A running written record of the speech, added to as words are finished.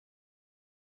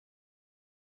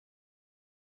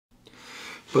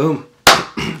Boom.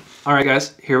 All right,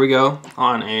 guys, here we go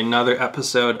on another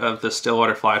episode of the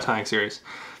Stillwater fly tying series.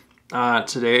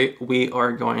 Today we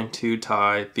are going to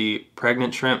tie the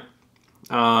pregnant shrimp.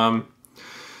 Not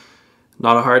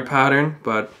a hard pattern,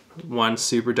 but one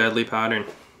super deadly pattern.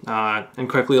 And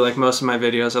quickly, like most of my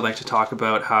videos, I'd like to talk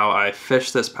about how I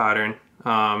fish this pattern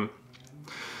on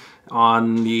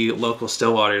the local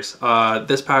Stillwaters.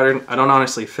 This pattern, I don't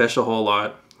honestly fish a whole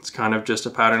lot. It's kind of just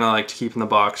a pattern I like to keep in the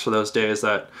box for those days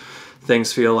that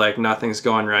things feel like nothing's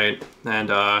going right and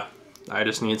I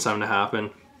just need something to happen.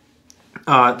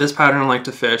 This pattern I like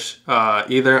to fish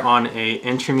either on a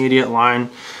intermediate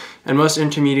line, and most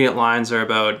intermediate lines are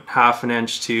about 1/2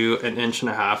 inch to 1.5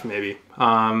 inches maybe.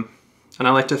 And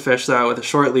I like to fish that with a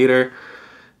short leader,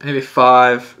 maybe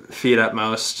 5 feet at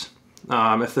most.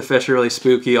 If the fish are really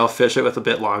spooky, I'll fish it with a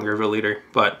bit longer of a leader,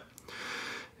 but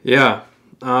yeah.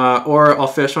 Or I'll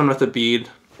fish one with a bead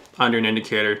under an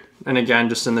indicator. And again,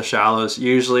 just in the shallows.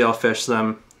 Usually I'll fish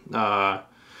them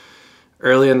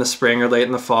early in the spring or late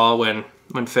in the fall when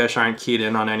fish aren't keyed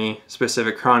in on any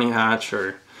specific crawny hatch,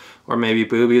 or maybe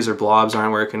boobies or blobs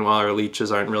aren't working well, or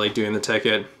leeches aren't really doing the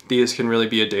ticket. These can really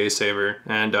be a day saver.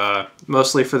 And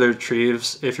mostly for the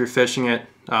retrieves, if you're fishing it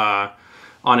on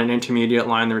an intermediate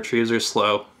line, the retrieves are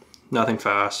slow, nothing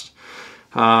fast.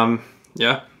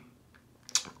 Yeah.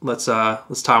 Let's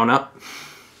tie one up.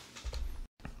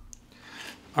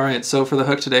 All right, so for the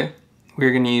hook today, we're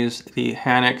going to use the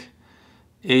Hanak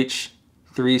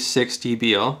H360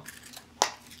 BL. I'm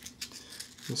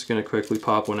just going to quickly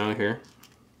pop one out here,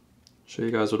 show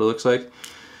you guys what it looks like.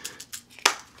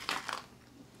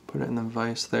 Put it in the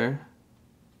vise there.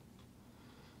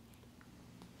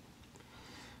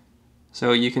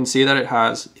 So you can see that it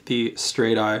has the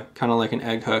straight eye, kind of like an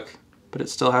egg hook, but it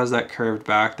still has that curved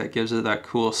back that gives it that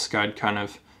cool scud kind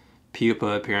of pupa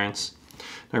appearance.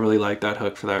 I really like that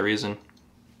hook for that reason.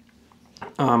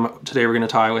 Today we're going to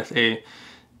tie with a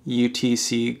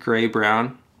UTC gray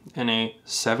brown and a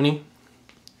 70.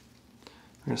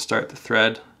 We're going to start the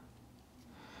thread,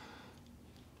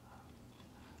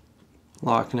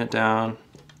 locking it down,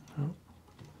 and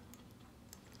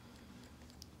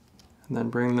then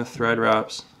bring the thread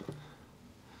wraps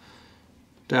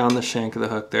down the shank of the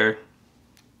hook there,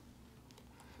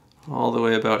 all the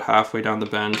way about halfway down the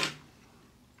bend.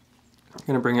 I'm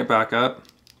going to bring it back up,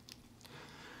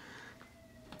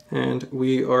 and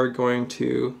we are going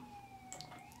to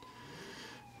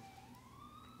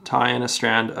tie in a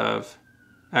strand of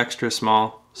extra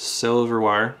small silver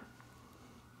wire.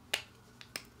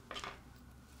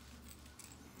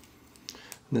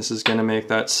 This is going to make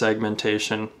that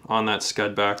segmentation on that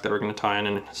scud back that we're going to tie in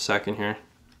a second here.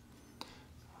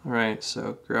 Alright,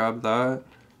 so grab that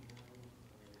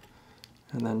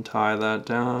and then tie that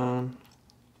down,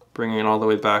 bringing it all the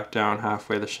way back down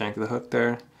halfway the shank of the hook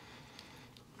there.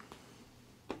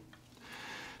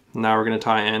 Now we're going to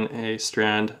tie in a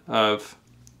strand of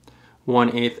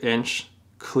 1/8 inch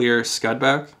clear scud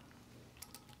back.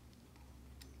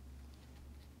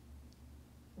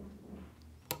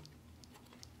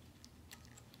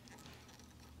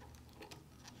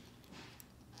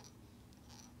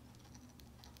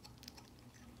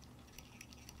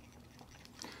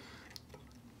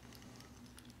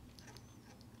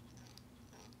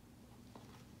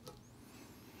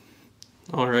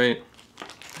 All right,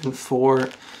 and for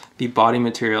the body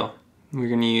material, we're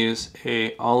going to use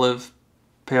a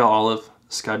pale olive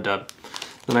Scud Dub.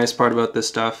 The nice part about this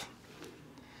stuff,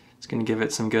 it's going to give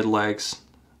it some good legs,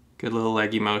 good little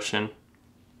leggy motion.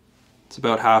 It's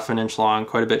about 1/2 inch long,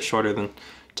 quite a bit shorter than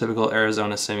typical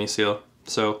Arizona simi-seal.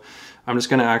 So I'm just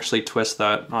going to actually twist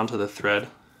that onto the thread.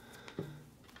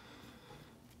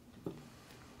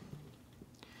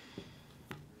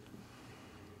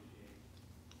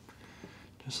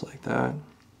 Just like that.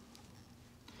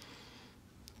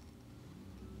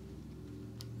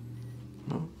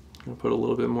 Oh, I'm going to put a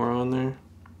little bit more on there.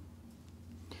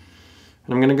 And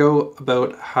I'm going to go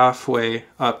about halfway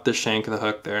up the shank of the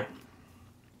hook there.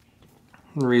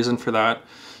 And the reason for that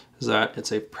is that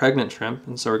it's a pregnant shrimp,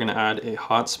 and so we're going to add a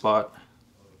hot spot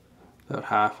about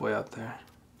halfway up there.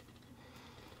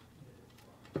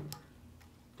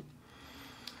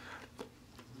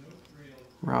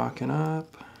 Rocking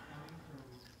up.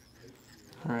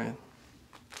 All right,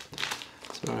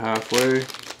 it's about halfway.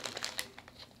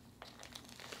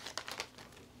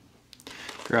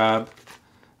 Grab,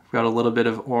 I've got a little bit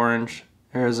of orange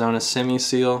Arizona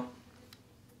simi-seal.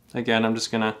 Again, I'm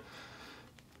just gonna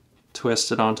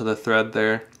twist it onto the thread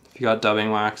there. If you got dubbing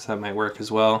wax, that might work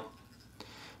as well,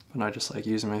 but I just like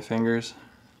using my fingers.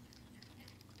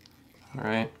 All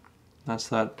right, that's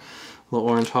that little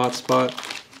orange hot spot.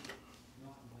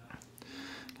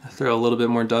 Throw a little bit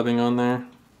more dubbing on there.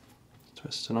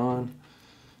 Twist it on.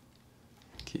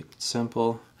 Keep it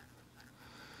simple.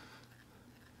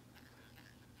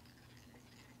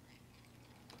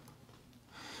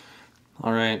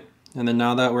 All right, and then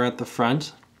now that we're at the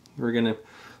front, we're gonna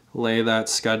lay that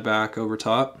scud back over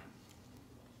top.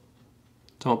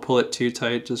 Don't pull it too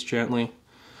tight, just gently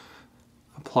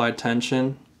apply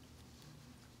tension.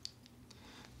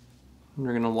 And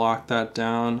we're gonna lock that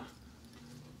down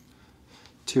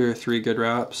 2 or 3 good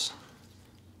wraps.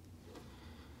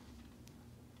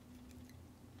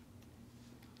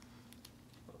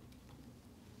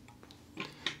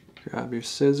 Grab your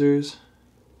scissors,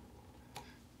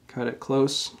 cut it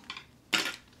close.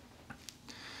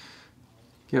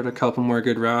 Give it a couple more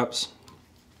good wraps,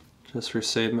 just for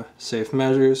safe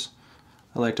measures.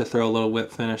 I like to throw a little whip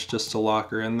finish just to lock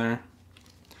her in there.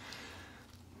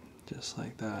 Just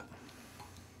like that.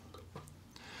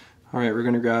 Alright, we're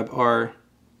going to grab our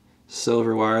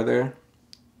silver wire there.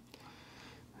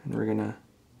 And we're going to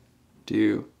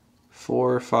do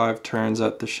 4 or 5 turns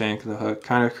at the shank of the hook,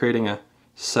 kind of creating a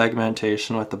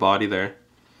segmentation with the body there.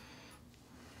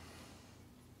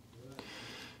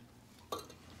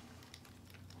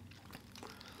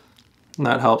 And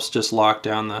that helps just lock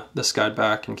down the scud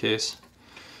back in case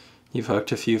you've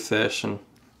hooked a few fish and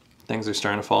things are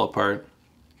starting to fall apart.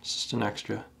 It's just an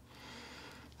extra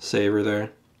saver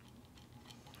there.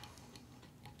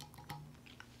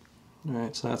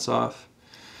 Alright, so that's off.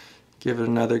 Give it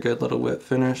another good little whip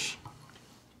finish.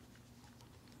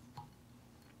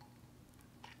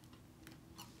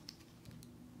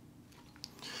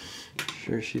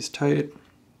 Sure she's tight.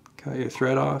 Cut your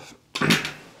thread off.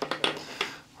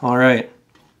 Alright.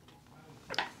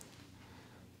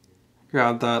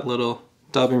 Grab that little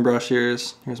dubbing brush here.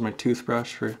 Here's my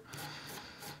toothbrush for an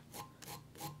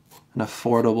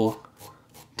affordable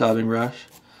dubbing brush.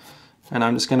 And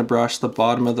I'm just going to brush the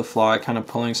bottom of the fly, kind of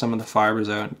pulling some of the fibers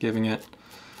out, giving it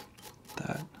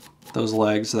those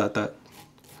legs that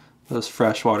those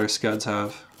freshwater scuds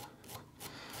have.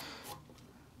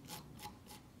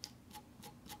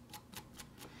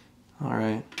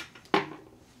 Alright.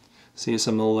 See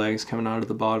some of the legs coming out of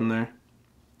the bottom there.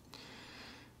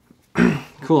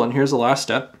 Cool, and here's the last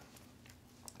step.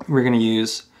 We're going to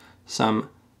use some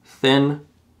thin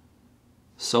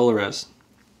solar res.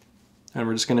 And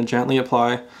we're just going to gently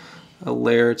apply a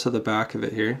layer to the back of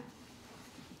it here.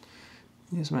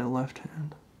 Use my left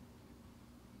hand.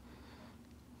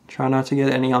 Try not to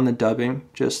get any on the dubbing,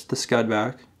 just the scud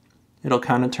back. It'll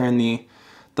kind of turn the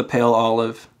pale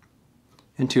olive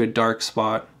into a dark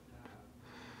spot,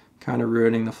 kind of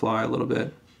ruining the fly a little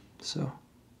bit. So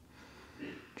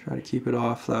try to keep it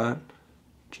off that,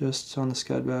 just on the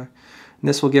scud back. And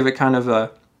this will give it kind of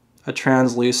a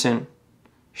translucent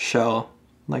shell,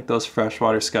 like those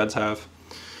freshwater scuds have.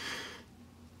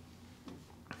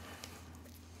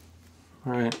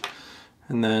 Alright,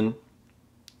 and then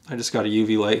I just got a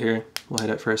UV light here. We'll hit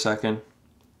it for a second.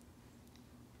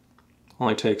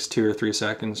 Only takes 2 or 3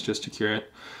 seconds just to cure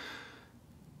it.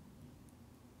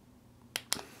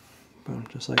 Boom,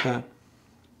 just like that.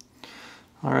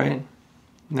 Alright,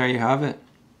 there you have it.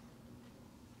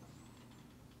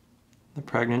 The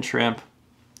pregnant shrimp.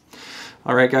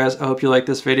 Alright guys, I hope you like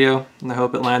this video, and I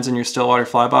hope it lands in your Stillwater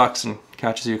fly box and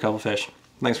catches you a couple fish.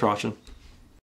 Thanks for watching.